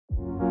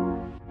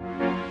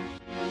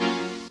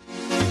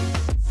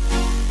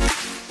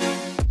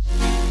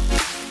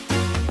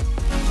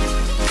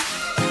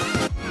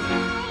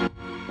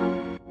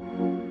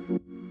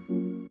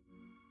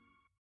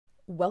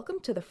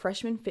Welcome to the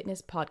Freshman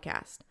Fitness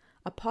Podcast,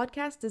 a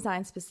podcast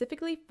designed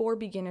specifically for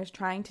beginners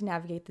trying to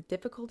navigate the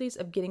difficulties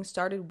of getting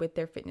started with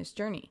their fitness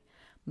journey.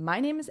 My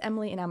name is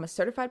Emily, and I'm a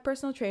certified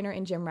personal trainer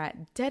and gym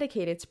rat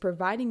dedicated to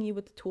providing you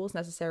with the tools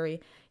necessary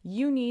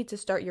you need to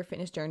start your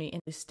fitness journey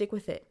and to stick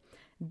with it.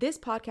 This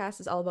podcast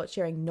is all about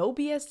sharing no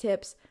BS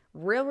tips,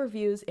 real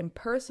reviews, and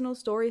personal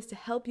stories to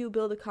help you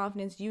build the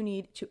confidence you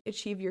need to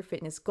achieve your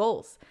fitness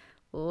goals.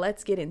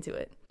 Let's get into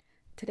it.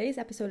 Today's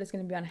episode is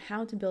going to be on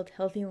how to build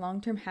healthy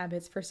long-term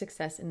habits for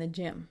success in the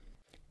gym.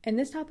 And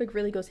this topic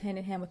really goes hand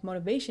in hand with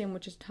motivation,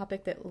 which is a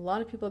topic that a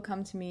lot of people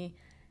come to me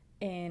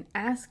and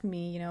ask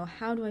me,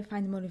 how do I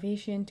find the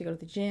motivation to go to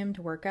the gym,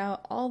 to work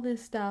out, all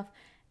this stuff.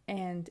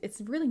 And it's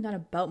really not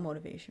about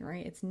motivation,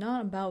 right? It's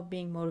not about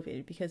being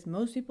motivated, because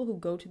most people who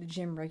go to the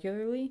gym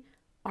regularly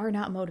are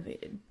not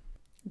motivated.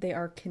 They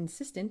are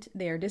consistent,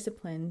 they are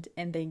disciplined,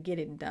 and they get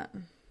it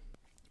done.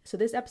 So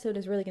this episode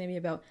is really going to be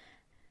about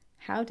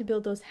how to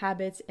build those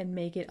habits and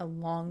make it a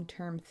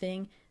long-term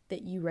thing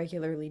that you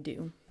regularly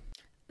do.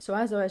 So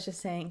as I was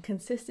just saying,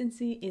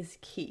 consistency is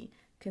key.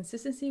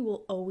 Consistency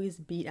will always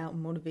beat out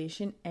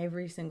motivation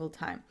every single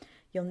time.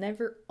 You'll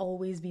never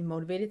always be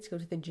motivated to go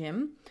to the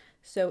gym.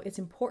 So it's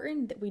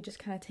important that we just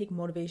kind of take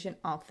motivation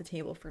off the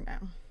table for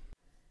now.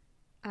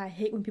 I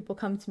hate when people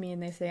come to me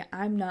and they say,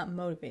 I'm not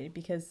motivated,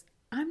 because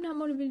I'm not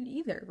motivated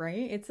either,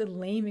 right? It's a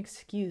lame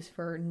excuse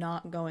for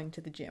not going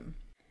to the gym.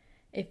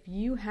 If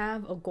you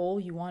have a goal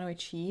you want to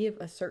achieve,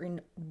 a certain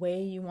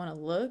way you want to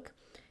look,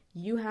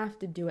 you have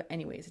to do it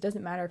anyways. It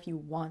doesn't matter if you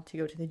want to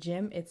go to the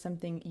gym, it's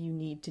something you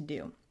need to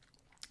do.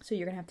 So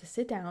you're going to have to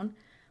sit down,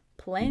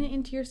 plan it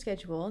into your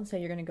schedule, and say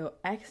you're going to go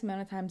X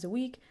amount of times a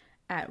week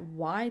at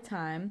Y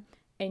time,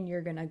 and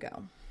you're going to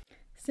go.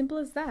 Simple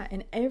as that.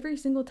 And every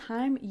single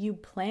time you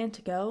plan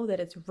to go,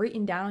 that it's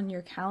written down in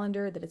your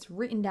calendar, that it's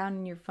written down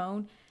in your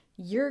phone,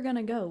 you're going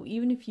to go.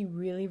 Even if you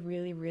really,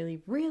 really,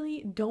 really,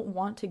 really don't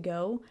want to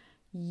go,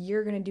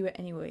 you're going to do it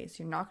anyways.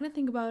 You're not going to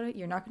think about it.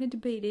 You're not going to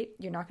debate it.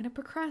 You're not going to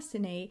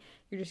procrastinate.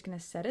 You're just going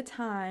to set a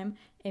time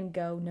and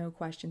go, no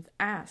questions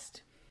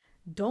asked.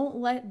 Don't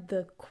let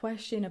the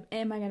question of,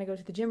 am I going to go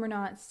to the gym or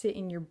not, sit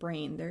in your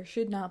brain. There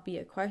should not be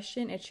a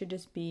question. It should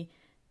just be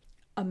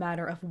a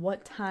matter of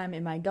what time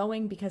am I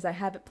going, because I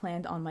have it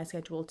planned on my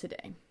schedule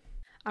today.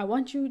 I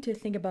want you to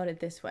think about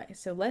it this way.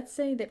 So let's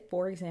say that,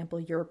 for example,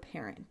 you're a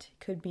parent.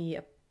 It could be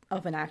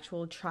of an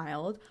actual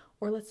child,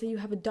 or let's say you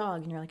have a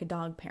dog and you're like a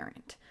dog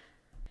parent.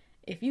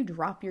 If you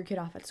drop your kid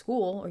off at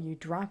school or you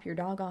drop your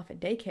dog off at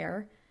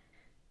daycare,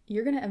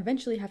 you're going to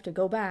eventually have to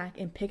go back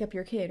and pick up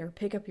your kid or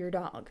pick up your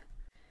dog.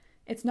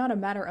 It's not a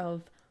matter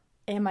of,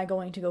 am I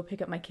going to go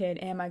pick up my kid?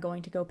 Am I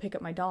going to go pick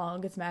up my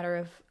dog? It's a matter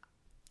of,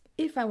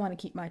 if I want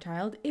to keep my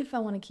child, if I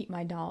want to keep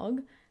my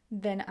dog,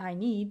 then I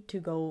need to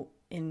go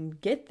and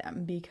get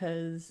them,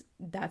 because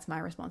that's my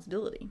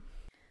responsibility.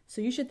 So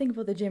you should think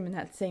about the gym in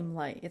that same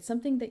light. It's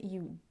something that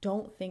you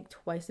don't think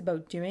twice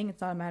about doing.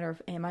 It's not a matter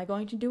of, am I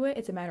going to do it?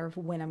 It's a matter of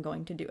when I'm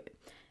going to do it.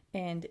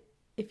 And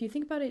if you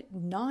think about it,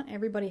 not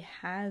everybody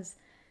has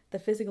the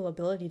physical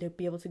ability to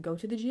be able to go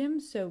to the gym.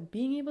 So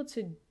being able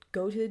to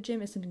go to the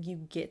gym is something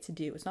you get to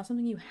do. It's not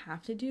something you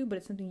have to do, but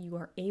it's something you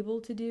are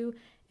able to do.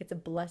 It's a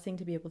blessing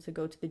to be able to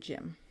go to the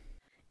gym.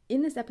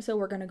 In this episode,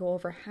 we're going to go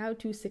over how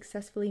to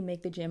successfully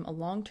make the gym a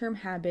long-term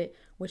habit,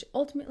 which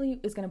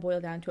ultimately is going to boil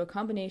down to a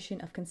combination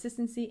of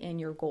consistency and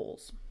your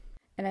goals.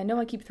 And I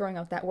know I keep throwing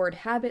out that word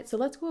habit, so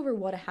let's go over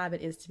what a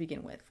habit is to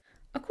begin with.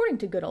 According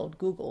to good old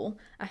Google,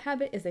 a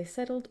habit is a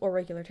settled or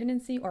regular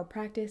tendency or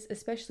practice,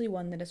 especially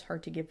one that is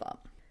hard to give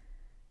up.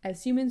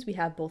 As humans, we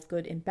have both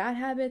good and bad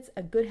habits.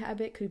 A good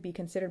habit could be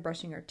considered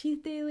brushing our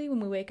teeth daily when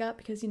we wake up,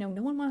 because, no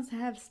one wants to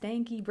have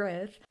stanky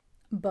breath.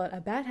 But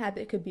a bad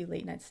habit could be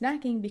late night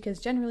snacking, because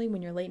generally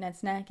when you're late night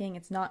snacking,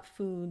 it's not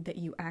food that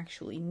you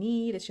actually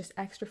need. It's just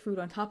extra food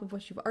on top of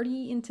what you've already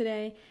eaten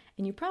today,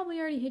 and you probably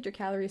already hit your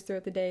calories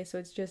throughout the day, so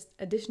it's just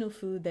additional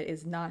food that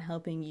is not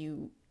helping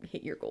you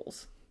hit your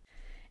goals.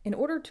 In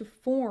order to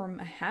form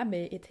a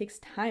habit, it takes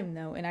time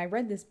though, and I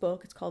read this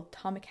book. It's called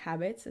Atomic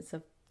Habits. It's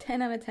a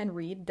 10 out of 10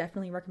 read.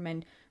 Definitely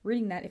recommend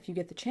reading that if you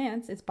get the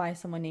chance. It's by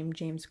someone named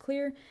James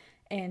Clear.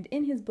 And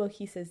in his book,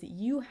 he says that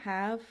you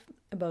have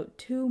about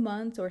 2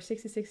 months or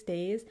 66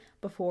 days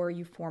before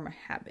you form a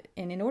habit.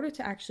 And in order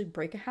to actually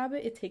break a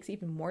habit, it takes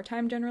even more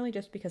time generally,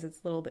 just because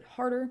it's a little bit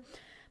harder.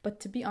 But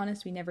to be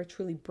honest, we never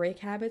truly break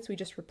habits. We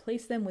just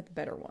replace them with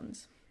better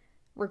ones.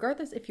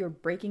 Regardless if you're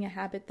breaking a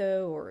habit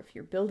though, or if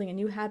you're building a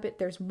new habit,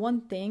 there's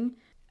one thing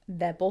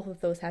that both of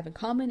those have in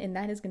common, and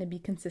that is going to be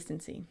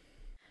consistency.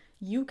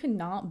 You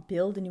cannot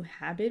build a new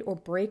habit or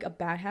break a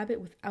bad habit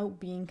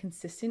without being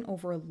consistent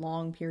over a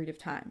long period of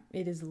time.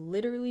 It is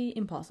literally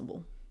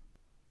impossible.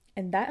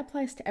 And that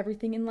applies to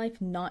everything in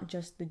life, not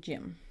just the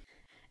gym.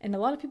 And a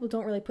lot of people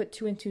don't really put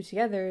two and two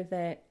together,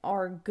 that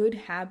our good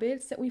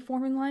habits that we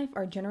form in life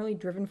are generally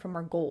driven from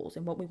our goals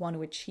and what we want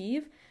to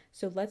achieve.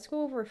 So let's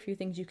go over a few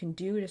things you can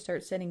do to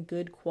start setting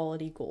good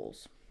quality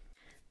goals.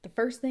 The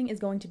first thing is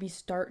going to be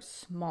start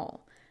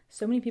small.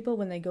 So many people,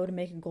 when they go to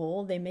make a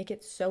goal, they make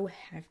it so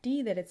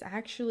hefty that it's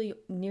actually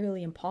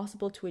nearly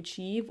impossible to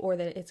achieve, or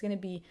that it's going to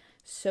be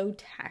so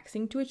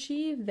taxing to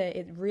achieve that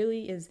it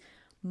really is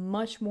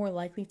much more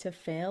likely to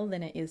fail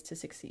than it is to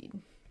succeed.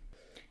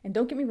 And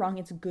don't get me wrong,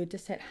 it's good to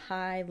set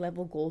high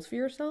level goals for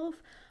yourself,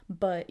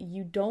 but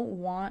you don't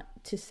want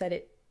to set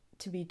it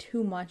to be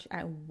too much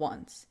at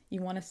once.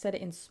 You want to set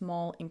it in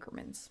small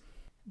increments.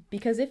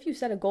 Because if you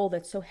set a goal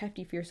that's so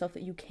hefty for yourself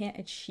that you can't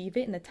achieve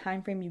it in the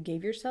time frame you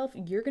gave yourself,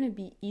 you're going to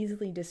be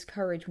easily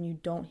discouraged when you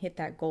don't hit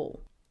that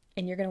goal.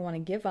 And you're going to want to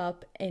give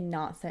up and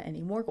not set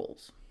any more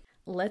goals.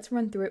 Let's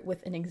run through it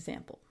with an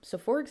example. So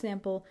for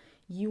example,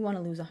 you want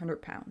to lose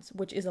 100 pounds,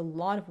 which is a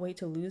lot of weight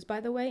to lose, by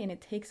the way, and it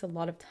takes a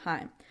lot of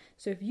time.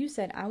 So if you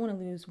said, I want to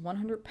lose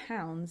 100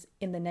 pounds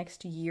in the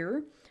next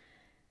year,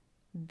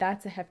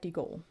 that's a hefty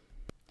goal.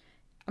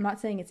 I'm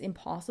not saying it's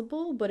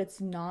impossible, but it's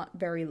not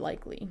very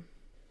likely.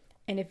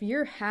 And if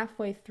you're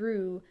halfway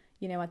through,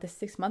 at the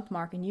 6-month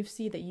mark and you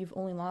see that you've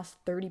only lost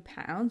 30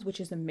 pounds, which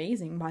is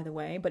amazing, by the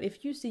way, but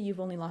if you see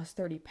you've only lost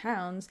 30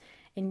 pounds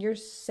and you're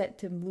set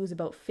to lose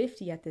about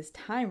 50 at this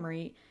time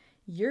rate,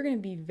 you're going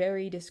to be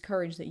very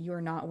discouraged that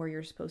you're not where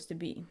you're supposed to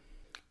be.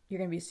 You're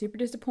going to be super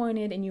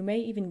disappointed, and you may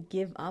even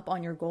give up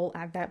on your goal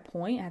at that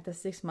point, at the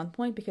 6-month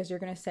point, because you're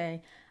going to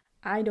say,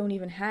 I don't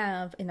even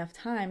have enough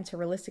time to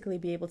realistically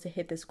be able to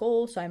hit this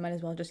goal, so I might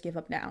as well just give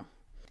up now.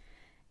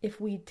 If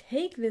we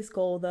take this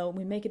goal, though, and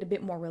we make it a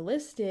bit more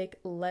realistic,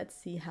 let's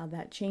see how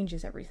that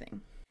changes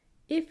everything.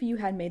 If you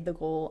had made the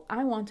goal,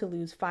 I want to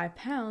lose 5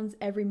 pounds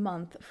every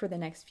month for the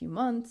next few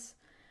months,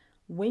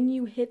 when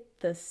you hit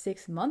the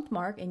 6-month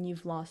mark and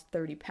you've lost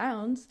 30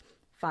 pounds,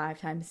 5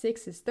 times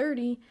 6 is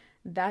 30,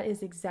 that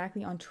is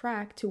exactly on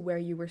track to where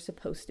you were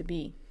supposed to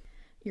be.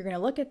 You're going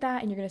to look at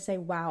that and you're going to say,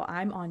 wow,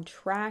 I'm on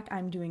track,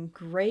 I'm doing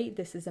great,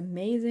 this is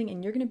amazing,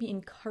 and you're going to be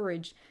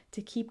encouraged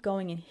to keep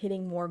going and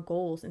hitting more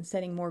goals and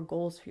setting more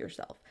goals for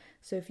yourself.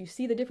 So if you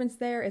see the difference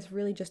there, it's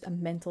really just a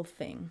mental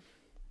thing.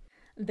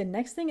 The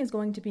next thing is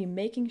going to be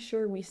making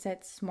sure we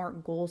set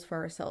SMART goals for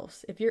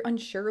ourselves. If you're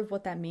unsure of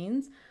what that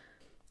means,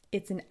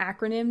 it's an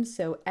acronym.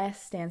 So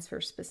S stands for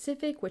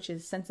specific, which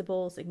is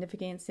sensible,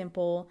 significant,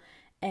 simple.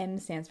 M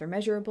stands for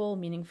measurable,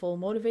 meaningful,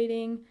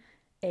 motivating.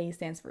 A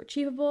stands for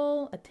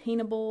achievable,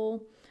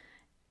 attainable.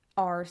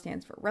 R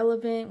stands for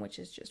relevant, which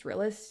is just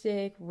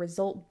realistic,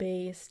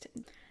 result-based.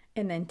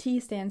 And then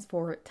T stands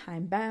for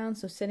time-bound,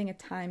 so setting a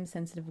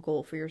time-sensitive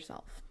goal for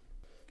yourself.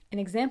 An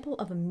example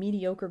of a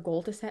mediocre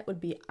goal to set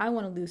would be, I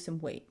want to lose some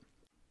weight.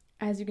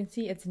 As you can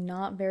see, it's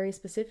not very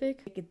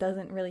specific. It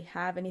doesn't really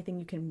have anything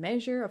you can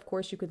measure. Of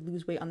course, you could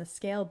lose weight on the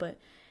scale, but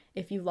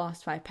if you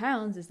lost 5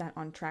 pounds, is that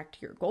on track to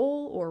your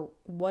goal, or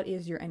what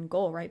is your end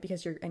goal, right?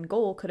 Because your end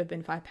goal could have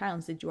been 5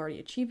 pounds. Did you already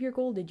achieve your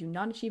goal? Did you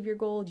not achieve your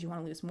goal? Do you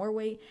want to lose more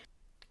weight?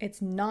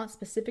 It's not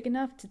specific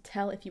enough to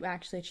tell if you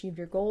actually achieved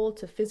your goal,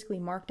 to physically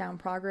mark down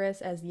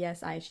progress as,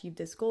 yes, I achieved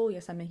this goal.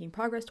 Yes, I'm making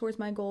progress towards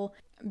my goal,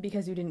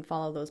 because you didn't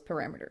follow those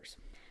parameters.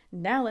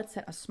 Now let's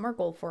set a SMART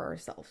goal for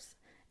ourselves.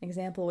 An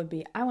example would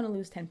be, I want to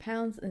lose 10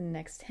 pounds in the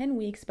next 10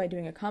 weeks by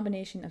doing a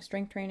combination of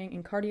strength training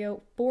and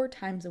cardio 4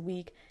 times a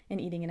week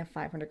and eating in a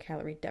 500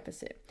 calorie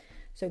deficit.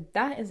 So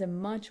that is a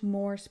much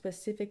more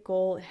specific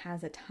goal. It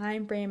has a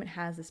time frame. It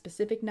has a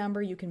specific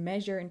number you can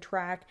measure and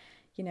track.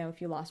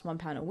 If you lost 1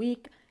 pound a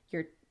week,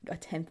 you're a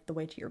tenth of the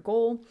way to your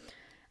goal.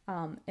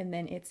 And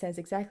then it says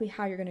exactly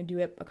how you're going to do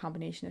it, a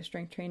combination of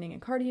strength training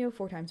and cardio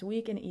 4 times a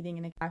week and eating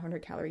in a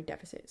 500 calorie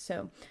deficit.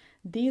 So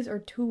these are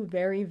 2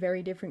 very,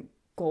 very different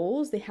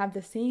goals. They have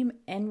the same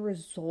end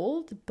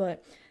result,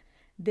 but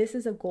this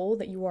is a goal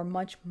that you are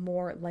much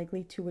more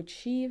likely to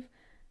achieve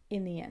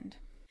in the end.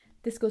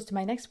 This goes to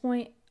my next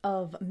point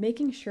of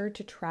making sure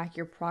to track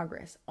your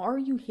progress. Are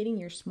you hitting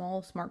your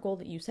small SMART goal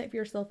that you set for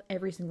yourself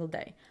every single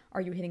day?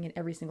 Are you hitting it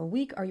every single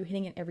week? Are you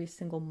hitting it every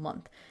single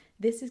month?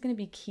 This is going to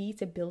be key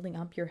to building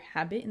up your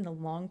habit in the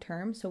long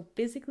term. So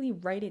physically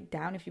write it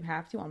down if you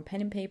have to on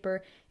pen and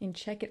paper and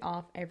check it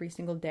off every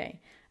single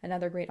day.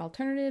 Another great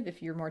alternative,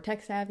 if you're more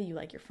tech savvy, you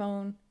like your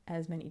phone,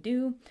 as many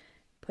do,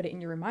 put it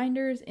in your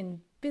reminders and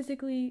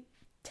physically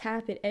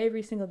tap it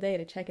every single day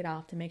to check it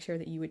off to make sure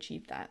that you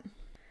achieve that.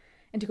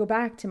 And to go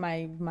back to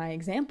my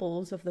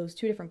examples of those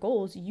 2 different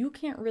goals, you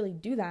can't really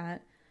do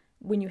that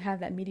when you have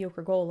that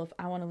mediocre goal of,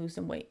 I want to lose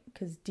some weight.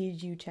 Because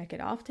did you check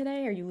it off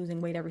today? Are you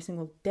losing weight every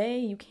single day?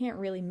 You can't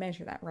really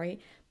measure that,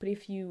 right? But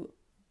if you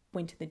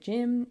went to the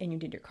gym and you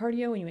did your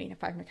cardio and you ate in a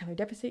 500 calorie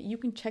deficit, you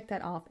can check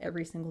that off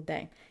every single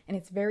day. And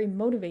it's very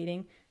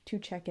motivating to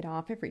check it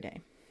off every day.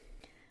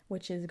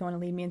 Which is going to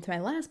lead me into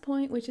my last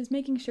point, which is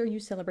making sure you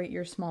celebrate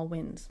your small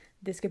wins.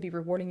 This could be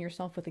rewarding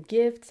yourself with a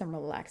gift, some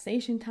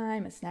relaxation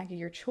time, a snack of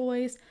your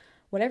choice,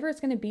 whatever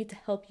it's going to be to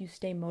help you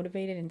stay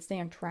motivated and stay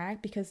on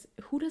track, because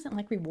who doesn't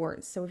like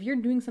rewards? So if you're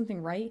doing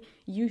something right,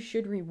 you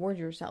should reward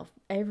yourself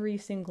every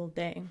single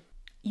day.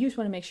 You just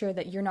want to make sure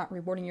that you're not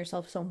rewarding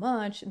yourself so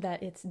much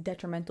that it's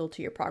detrimental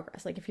to your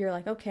progress. Like if you're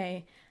like,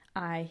 okay,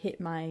 I hit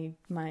my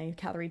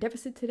calorie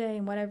deficit today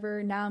and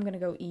whatever, now I'm going to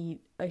go eat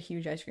a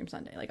huge ice cream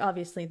sundae. Like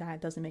obviously that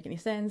doesn't make any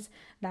sense.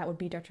 That would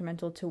be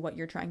detrimental to what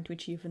you're trying to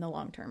achieve in the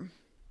long term.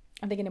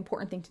 I think an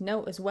important thing to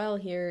note as well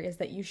here is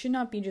that you should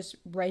not be just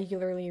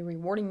regularly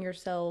rewarding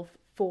yourself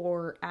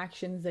for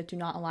actions that do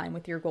not align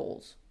with your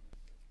goals.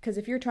 Because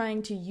if you're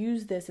trying to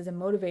use this as a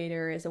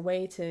motivator, as a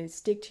way to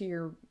stick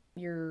to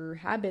your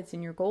habits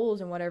and your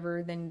goals and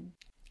whatever, then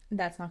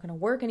that's not going to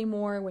work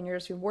anymore when you're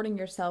just rewarding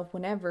yourself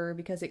whenever,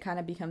 because it kind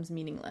of becomes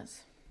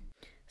meaningless.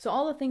 So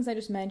all the things I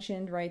just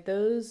mentioned, right,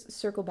 those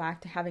circle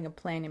back to having a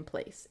plan in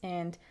place.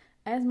 And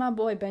as my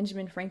boy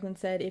Benjamin Franklin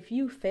said, if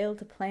you fail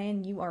to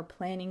plan, you are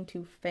planning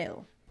to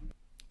fail.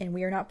 And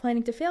we are not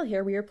planning to fail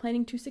here, we are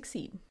planning to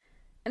succeed.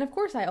 And of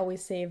course, I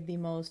always save the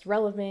most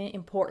relevant,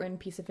 important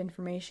piece of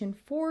information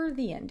for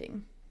the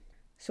ending.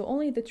 So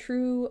only the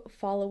true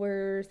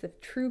followers, the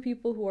true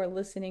people who are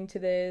listening to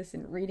this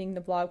and reading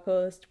the blog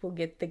post will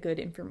get the good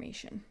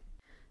information.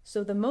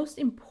 So the most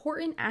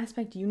important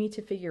aspect you need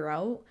to figure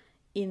out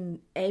in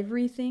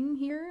everything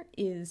here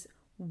is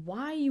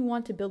why you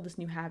want to build this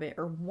new habit,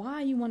 or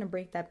why you want to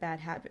break that bad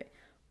habit.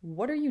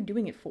 What are you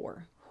doing it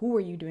for? Who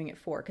are you doing it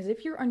for? Because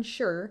if you're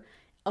unsure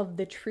of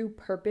the true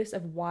purpose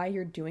of why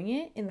you're doing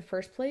it in the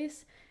first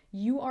place,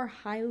 you are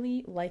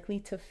highly likely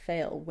to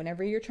fail.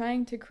 Whenever you're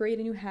trying to create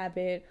a new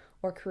habit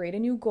or create a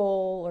new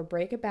goal or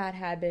break a bad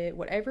habit,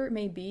 whatever it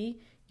may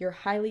be, you're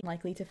highly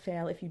likely to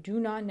fail if you do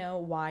not know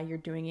why you're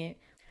doing it.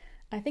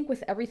 I think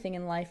with everything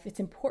in life, it's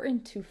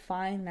important to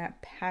find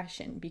that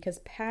passion, because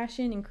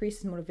passion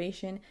increases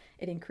motivation,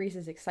 it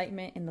increases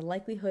excitement and the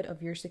likelihood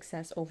of your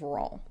success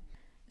overall.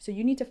 So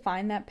you need to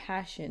find that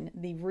passion,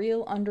 the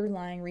real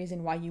underlying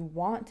reason why you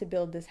want to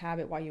build this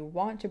habit, why you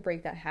want to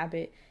break that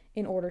habit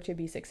in order to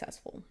be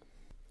successful.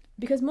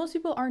 Because most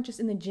people aren't just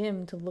in the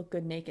gym to look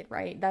good naked,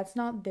 right? That's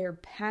not their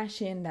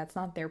passion, that's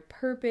not their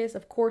purpose.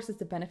 Of course, it's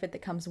the benefit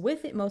that comes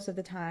with it most of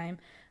the time,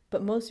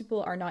 but most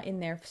people are not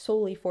in there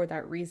solely for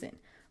that reason.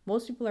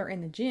 Most people are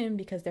in the gym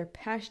because they're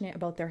passionate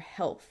about their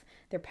health.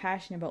 They're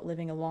passionate about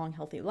living a long,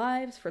 healthy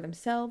lives for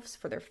themselves,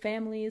 for their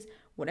families,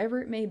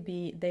 whatever it may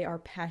be, they are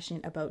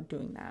passionate about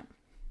doing that.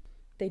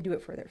 They do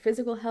it for their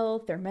physical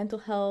health, their mental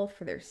health,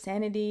 for their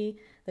sanity.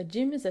 The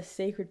gym is a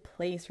sacred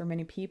place for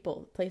many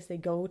people, a place they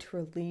go to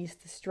release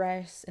the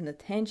stress and the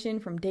tension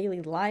from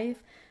daily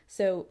life.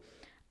 So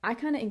I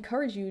kind of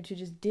encourage you to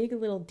just dig a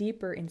little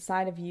deeper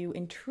inside of you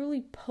and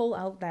truly pull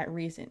out that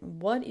reason.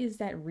 What is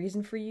that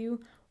reason for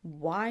you?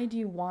 Why do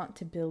you want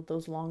to build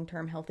those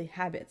long-term healthy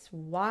habits?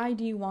 Why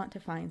do you want to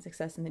find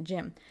success in the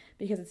gym?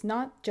 Because it's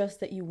not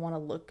just that you want to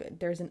look good.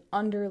 There's an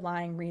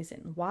underlying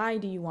reason. Why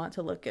do you want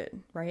to look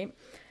good, right?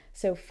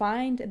 So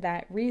find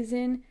that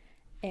reason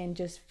and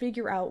just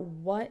figure out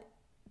what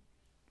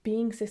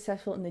being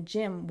successful in the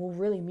gym will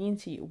really mean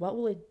to you. What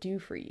will it do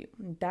for you?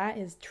 That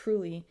is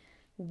truly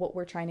what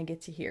we're trying to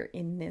get to here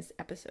in this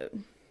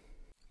episode.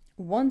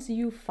 Once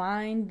you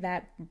find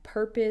that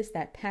purpose,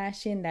 that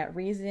passion, that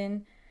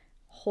reason,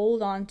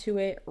 hold on to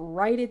it,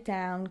 write it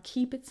down,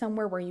 keep it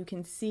somewhere where you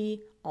can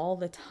see all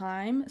the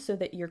time so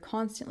that you're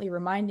constantly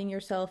reminding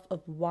yourself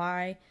of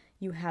why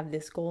you have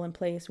this goal in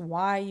place,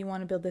 why you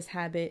want to build this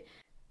habit.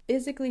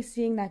 Physically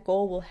seeing that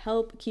goal will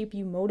help keep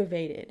you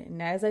motivated.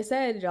 And as I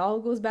said, it all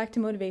goes back to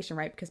motivation,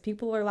 right? Because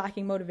people are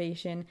lacking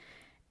motivation,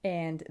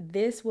 and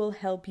this will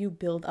help you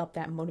build up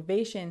that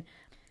motivation.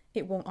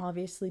 It won't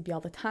obviously be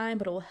all the time,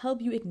 but it will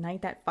help you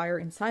ignite that fire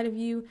inside of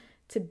you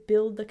to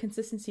build the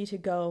consistency to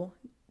go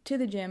to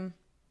the gym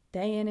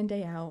day in and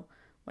day out,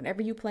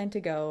 whenever you plan to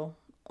go,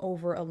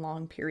 over a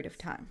long period of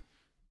time.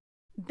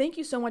 Thank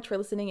you so much for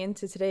listening in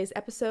to today's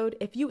episode.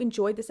 If you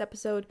enjoyed this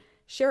episode,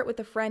 share it with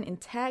a friend and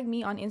tag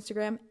me on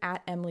Instagram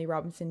at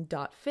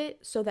emilyrobinson.fit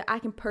so that I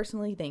can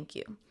personally thank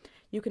you.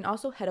 You can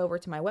also head over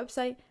to my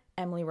website,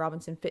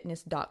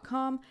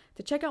 emilyrobinsonfitness.com,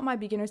 to check out my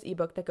beginner's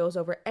ebook that goes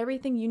over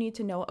everything you need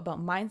to know about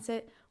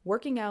mindset,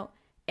 working out,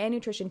 and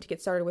nutrition to get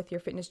started with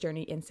your fitness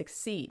journey and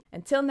succeed.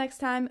 Until next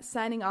time,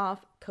 signing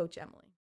off, Coach Emily.